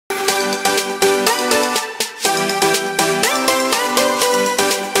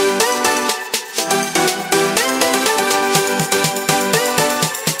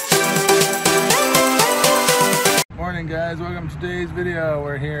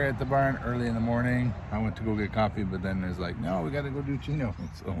here at the barn early in the morning. I went to go get coffee, but then there's like, no, we got to go do Chino.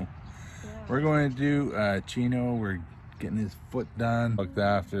 So we're going to do Chino. We're getting his foot done. Looked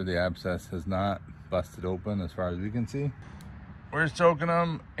after, the abscess has not busted open as far as we can see. We're soaking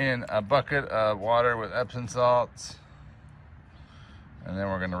them in a bucket of water with Epsom salts. And then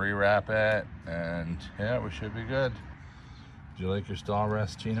we're going to rewrap it. And yeah, we should be good. Do you like your stall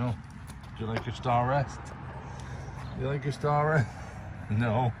rest, Chino? Do you like your stall rest? Do you like your stall rest?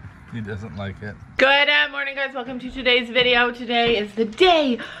 No, he doesn't like it. Good morning, guys. Welcome to today's video. Today is the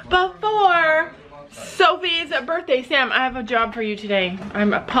day before Sophie's birthday. Sam, I have a job for you today.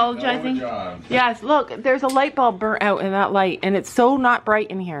 I'm apologizing. Yes, look, there's a light bulb burnt out in that light, and it's so not bright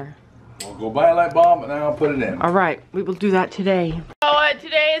in here. We'll go buy a light bulb and then I'll put it in. All right, we will do that today. So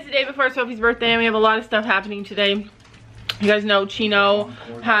today is the day before Sophie's birthday, and we have a lot of stuff happening today. You guys know Chino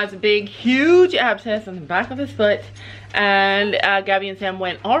has a big, huge abscess on the back of his foot, and Gabby and Sam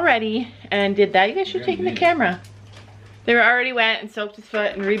went already and did that. You guys should have taken the camera. They already went and soaked his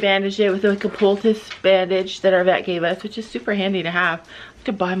foot and rebandaged it with like a poultice bandage that our vet gave us, which is super handy to have. I have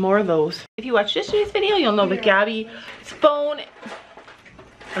to buy more of those. If you watched yesterday's video, you'll know that Gabby's phone.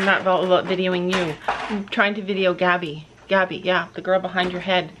 I'm not videoing you. I'm trying to video Gabby. Gabby, yeah, the girl behind your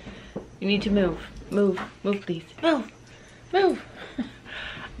head. You need to move. Move, please. Move.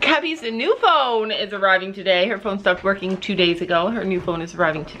 Gabby's new phone is arriving today. Her phone stopped working 2 days ago. Her new phone is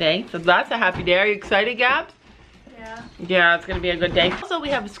arriving today. So that's a happy day. Are you excited, Gabs? Yeah. Yeah, it's gonna be a good day. Also, we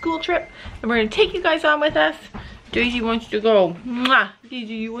have a school trip and we're gonna take you guys on with us. Daisy wants to go. Mwah.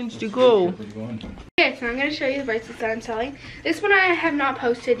 Daisy wants to go. Okay, so I'm gonna show you the bracelets that I'm selling. This one I have not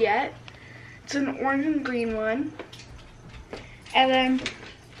posted yet. It's an orange and green one. And then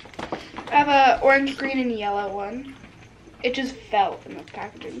I have a orange, green, and yellow one. It just fell in the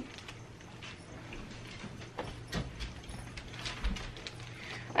packaging.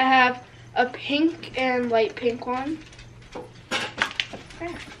 I have a pink and light pink one. I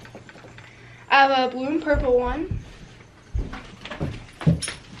have a blue and purple one.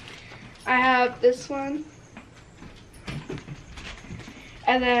 I have this one.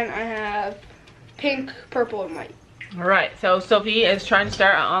 And then I have pink, purple, and white. All right, so Sophie is trying to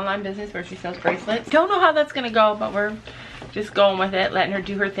start an online business where she sells bracelets. Don't know how that's gonna go, but we're just going with it, letting her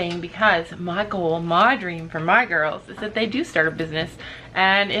do her thing, because my goal, my dream for my girls is that they do start a business.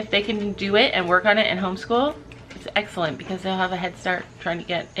 And if they can do it and work on it and homeschool, it's excellent, because they'll have a head start trying to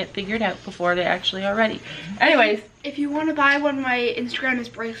get it figured out before they actually are ready. Anyways. If you want to buy one, my Instagram is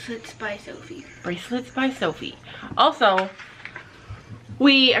Bracelets by Sophie. Bracelets by Sophie. Also,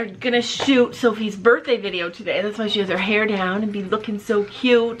 we are gonna shoot Sophie's birthday video today. That's why she has her hair down and be looking so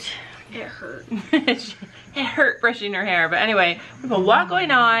cute. It hurt. It hurt brushing her hair. But anyway, we have a lot going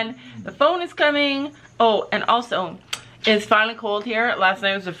on. The phone is coming. Oh, and also, it's finally cold here. Last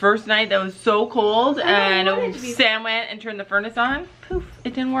night was the first night that was so cold. And Sam went and turned the furnace on. Poof,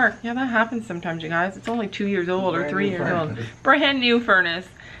 it didn't work. Yeah, that happens sometimes, you guys. It's only 2 years old or 3 years old. Brand new furnace.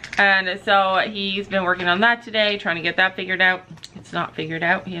 And so he's been working on that today, trying to get that figured out. It's not figured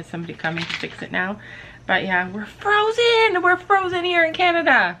out. He has somebody coming to fix it now. But yeah, we're frozen. We're frozen here in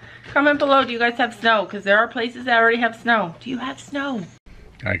Canada. Comment below, do you guys have snow? Because there are places that already have snow. Do you have snow?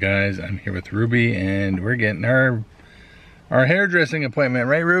 Hi guys, I'm here with Ruby and we're getting our hairdressing appointment,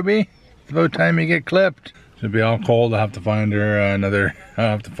 right Ruby? It's about time you get clipped. She'll be all cold. I'll have to find her I'll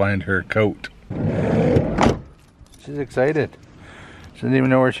have to find her coat. She's excited. She doesn't even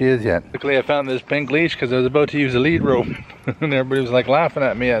know where she is yet. Luckily I found this pink leash because I was about to use a lead rope. And everybody was like laughing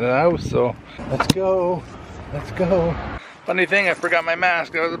at me at the house, so let's go. Let's go. Funny thing, I forgot my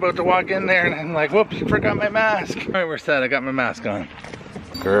mask. I was about to walk in there and I'm like, whoops, I forgot my mask. All right, we're set. I got my mask on.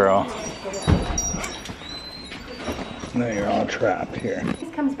 Girl. Now you're all trapped here.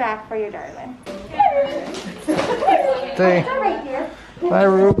 This comes back for you, darling. Say, bye,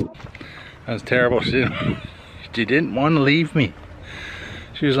 Rube. That was terrible. She didn't want to leave me.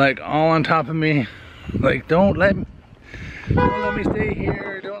 She was like all on top of me. Like, don't let me stay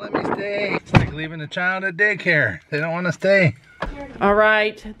here. Don't let me stay. It's like leaving a child at daycare. They don't want to stay. All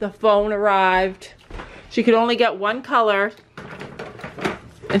right, the phone arrived. She could only get one color,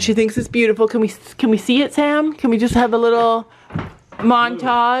 and she thinks it's beautiful. Can we see it, Sam? Can we just have a little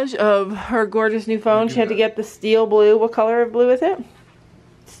montage of her gorgeous new phone? She had to get the steel blue. What color of blue is it?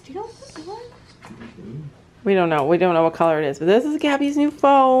 Steel blue? We don't know. We don't know what color it is. But this is Gabby's new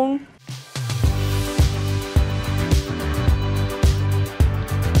phone.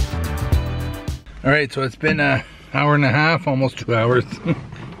 All right, so it's been an hour and a half, almost 2 hours.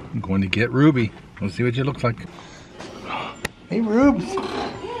 I'm going to get Ruby. We'll see what she looks like. Hey, Rubes.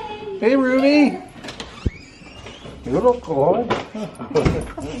 Hey, Ruby. You look good.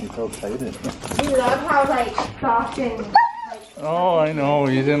 You're so excited. We love how like soft and. Oh, I know.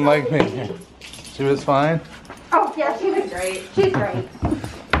 You didn't like me. She was fine. Oh yeah, she was great. She's great.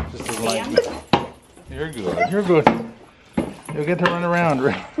 Just as like me. You're good. You're good. You'll get to run around.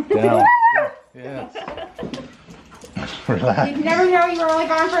 Down. Yes. Relax. You never know, you were only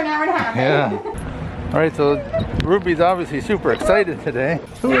gone for an hour and a half. Yeah. All right, so Ruby's obviously super excited today.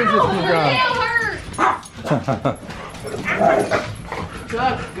 Who is this new dog? Good.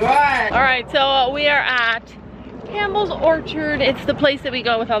 All right, so we are at Campbell's Orchard. It's the place that we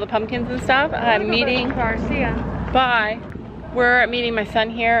go with all the pumpkins and stuff. I'm meeting. Bye. We're meeting my son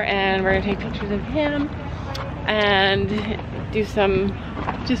here, and we're gonna take pictures of him and do some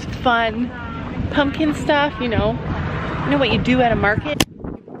just fun pumpkin stuff. You know what you do at a market?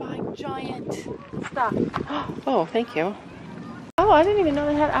 You buy giant stuff. Oh, thank you. Oh, I didn't even know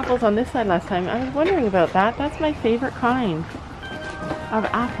they had apples on this side last time. I was wondering about that. That's my favorite kind of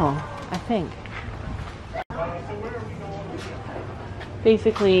apple, I think.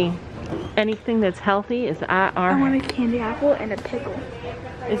 Basically, anything that's healthy is at our... I want a candy apple and a pickle.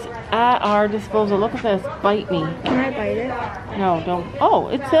 It's at our disposal. Look at this. Bite me. Can I bite it? No, don't. Oh,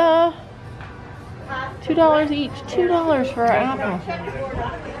 it's $2 each. $2 for an apple.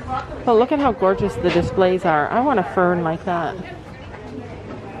 But look at how gorgeous the displays are. I want a fern like that.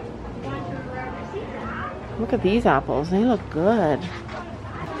 Look at these apples. They look good.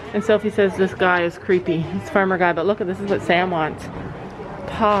 And Sophie says this guy is creepy. It's farmer guy. But look at this is what Sam wants.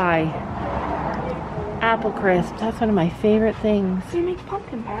 Pie. Apple crisp. That's one of my favorite things. They make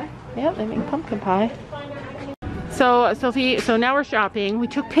pumpkin pie. Yep, they make pumpkin pie. So Sophie, now we're shopping. We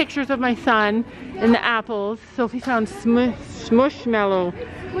took pictures of my son and the apples. Sophie found squishmallow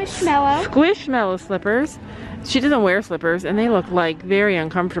slippers. She doesn't wear slippers and they look like very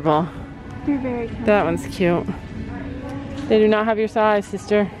uncomfortable. They're very cute. That one's cute. They do not have your size,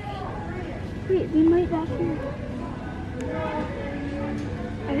 sister. Wait, they might back here.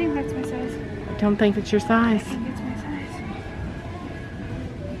 I think that's my size. I don't think it's your size. I think it's my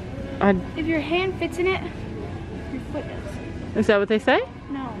size. If your hand fits in it, your foot does. Is that what they say?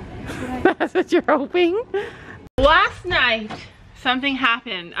 No. That's what you're hoping? Last night, something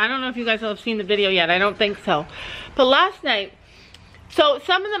happened. I don't know if you guys have seen the video yet. I don't think so. But last night, so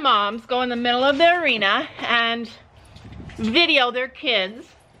some of the moms go in the middle of the arena and video their kids.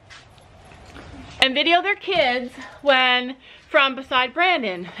 When from beside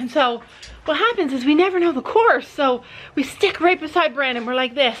Brandon. And so what happens is we never know the course. So we stick right beside Brandon. We're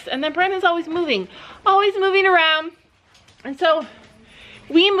like this. And then Brandon's always moving around. And so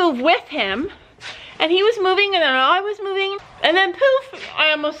we move with him. And he was moving and then I was moving. And then poof,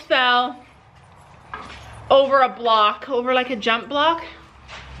 I almost fell over a block, over like a jump block.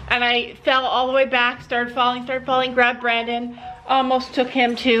 And I fell all the way back, started falling, grabbed Brandon. Almost took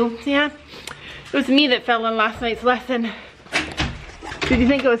him too. Yeah, it was me that fell in last night's lesson. Did you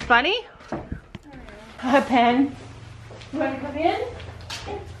think it was funny? A pen. You want to come in?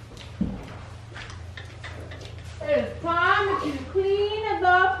 It's time to clean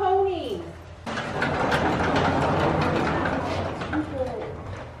the ponies.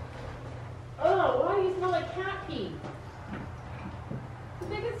 Oh, why do you smell like cat pee? You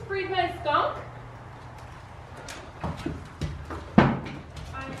think it's sprayed by a skunk?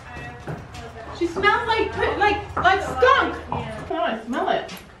 She smells like skunk. Yeah. Oh, I smell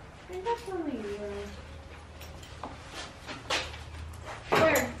it.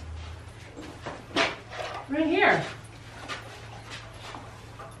 Where? Right here.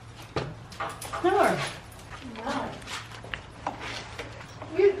 Smell her. Wow.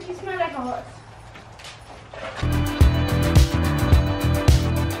 You smell like a horse.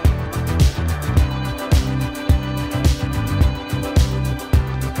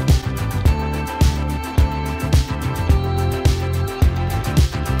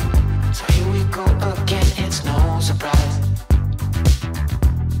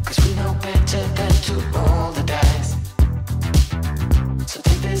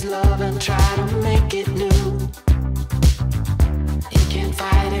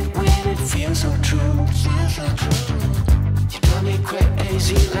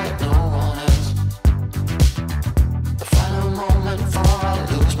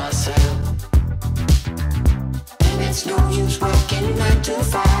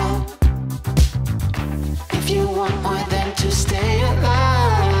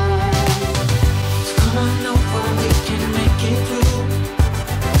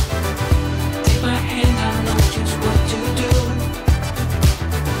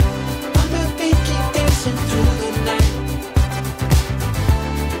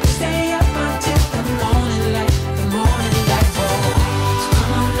 Stay up until the morning light.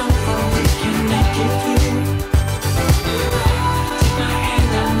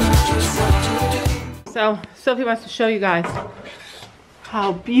 So Sophie wants to show you guys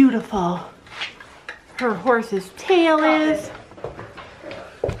how beautiful her horse's tail is.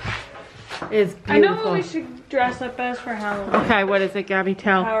 It's beautiful. I know what we should dress up as for Halloween. Okay, what is it, Gabby?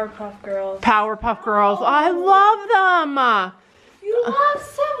 Tell. Powerpuff Girls. Powerpuff Girls. I love them. You love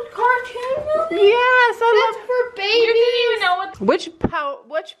some cartoon movies? Yes, I That's for babies. You didn't even know what.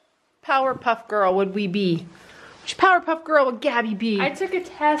 Which Powerpuff Girl would we be? Which Powerpuff Girl would Gabby be? I took a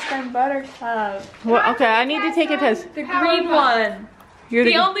test on Buttercup. Well, okay, I need to take a test. The green one. You're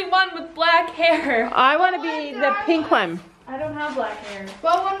the only one with black hair. I want to be the pink one. I don't have black hair.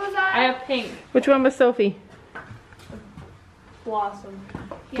 What one was I? I have pink. Which one was Sophie? Blossom.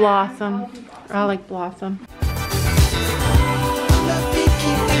 Blossom. I like Blossom.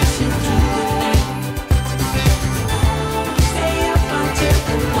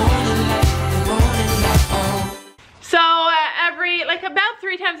 So about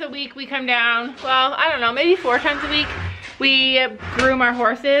 3 times a week we come down. Well, I don't know, maybe 4 times a week. We groom our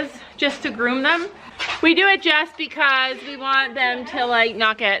horses, just to groom them. We do it just because we want them to like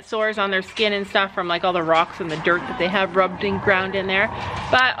not get sores on their skin and stuff from like all the rocks and the dirt that they have rubbed and ground in there.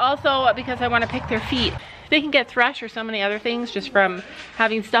 But also because I want to pick their feet. They can get thrush or so many other things just from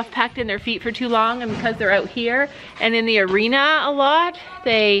having stuff packed in their feet for too long, and because they're out here and in the arena a lot,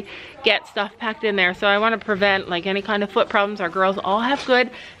 they get stuff packed in there. So I want to prevent like any kind of foot problems. Our girls all have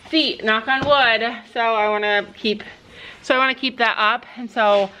good feet, knock on wood. So I want to keep that up, and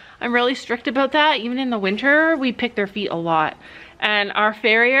so I'm really strict about that. Even in the winter, we pick their feet a lot. And our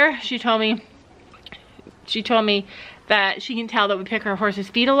farrier, she told me that she can tell that we pick our horses'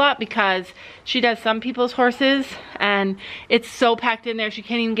 feet a lot because she does some people's horses and it's so packed in there she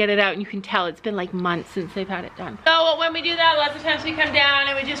can't even get it out, and you can tell it's been like months since they've had it done. So when we do that, lots of times we come down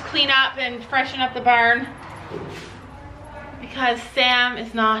and we just clean up and freshen up the barn because Sam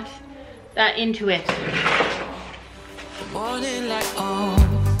is not that into it. Morning like, oh,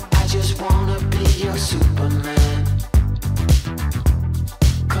 I just wanna be your Superman.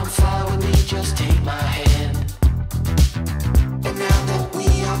 Come fly with me, just take my hand. And now that we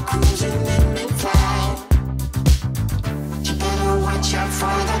are cruising in mid-flight, you better watch out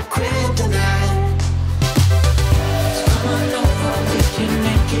for the kryptonite. So come on over, we can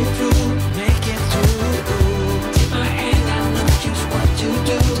make it through, make it through. Take my hand, I know just what to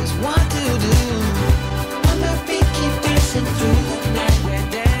do, just what to do. On the beat, keep dancing through the night, we're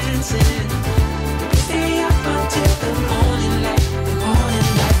dancing. Stay up until the morning light, the morning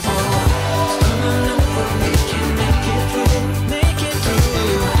light. Oh, so come on over, we can make it through, make it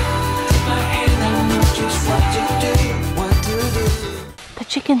through. Take my hand, I know just what to do, what to do. The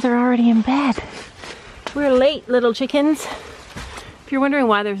chickens are already in bed. We're late, little chickens. If you're wondering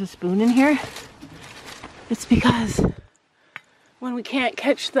why there's a spoon in here, it's because when we can't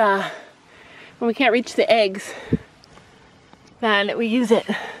reach the eggs, then we use it.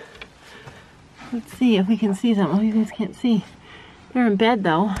 Let's see if we can see them. Oh, you guys can't see. They're in bed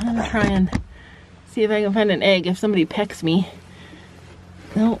though. I'm gonna try and see if I can find an egg if somebody pecks me.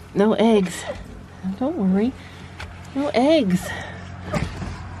 No, no eggs. Don't worry. No eggs.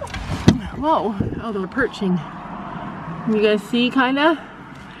 Whoa. Oh, they're perching. You guys see, kinda?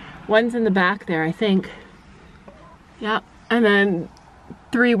 One's in the back there, I think. Yeah, and then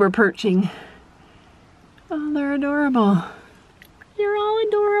 3 were perching. Oh, they're adorable. You're all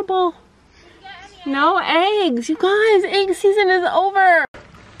adorable. No eggs. You guys, egg season is over.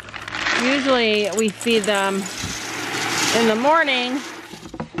 Usually we feed them in the morning.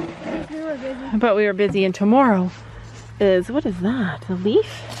 But we were busy, and tomorrow is, what is that? A leaf?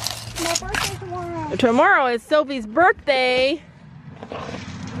 My birthday tomorrow. Tomorrow is Sophie's birthday.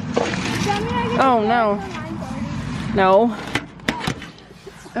 Oh no. No.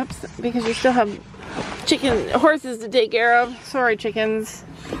 Oops, because you still have horses to take care of. Sorry, chickens.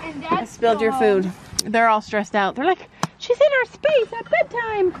 I spilled your food. They're all stressed out. They're like, she's in our space at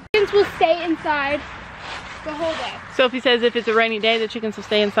bedtime. Chickens will stay inside the whole day. Sophie says if it's a rainy day, the chickens will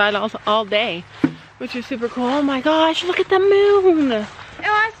stay inside all day, which is super cool. Oh my gosh, look at the moon.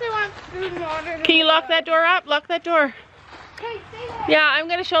 I actually want food and water. Can you lock that door up? Lock that door. Okay, stay there. Yeah, I'm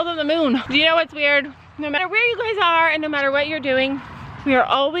gonna show them the moon. Do you know what's weird? No matter where you guys are and no matter what you're doing, we are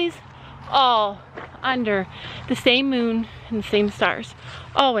always all under the same moon and the same stars.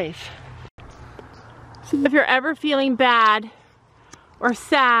 Always. If you're ever feeling bad or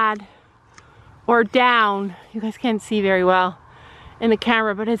sad or down, you guys can't see very well in the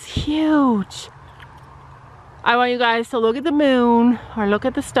camera, but it's huge. I want you guys to look at the moon or look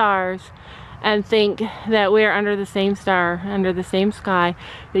at the stars and think that we're under the same star, under the same sky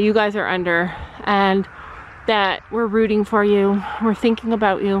that you guys are under, and that we're rooting for you, we're thinking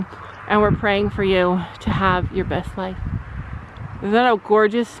about you and we're praying for you to have your best life. Is that a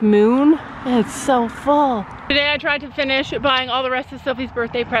gorgeous moon? It's so full. Today I tried to finish buying all the rest of Sophie's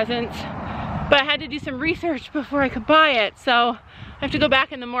birthday presents, but I had to do some research before I could buy it, so I have to go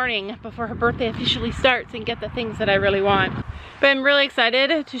back in the morning before her birthday officially starts and get the things that I really want. But I'm really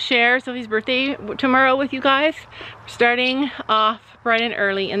excited to share Sophie's birthday tomorrow with you guys. We're starting off bright and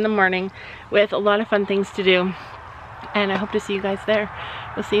early in the morning with a lot of fun things to do. And I hope to see you guys there.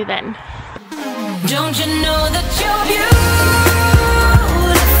 We'll see you then. Don't you know that you're beautiful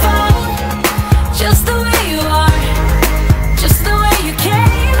just the way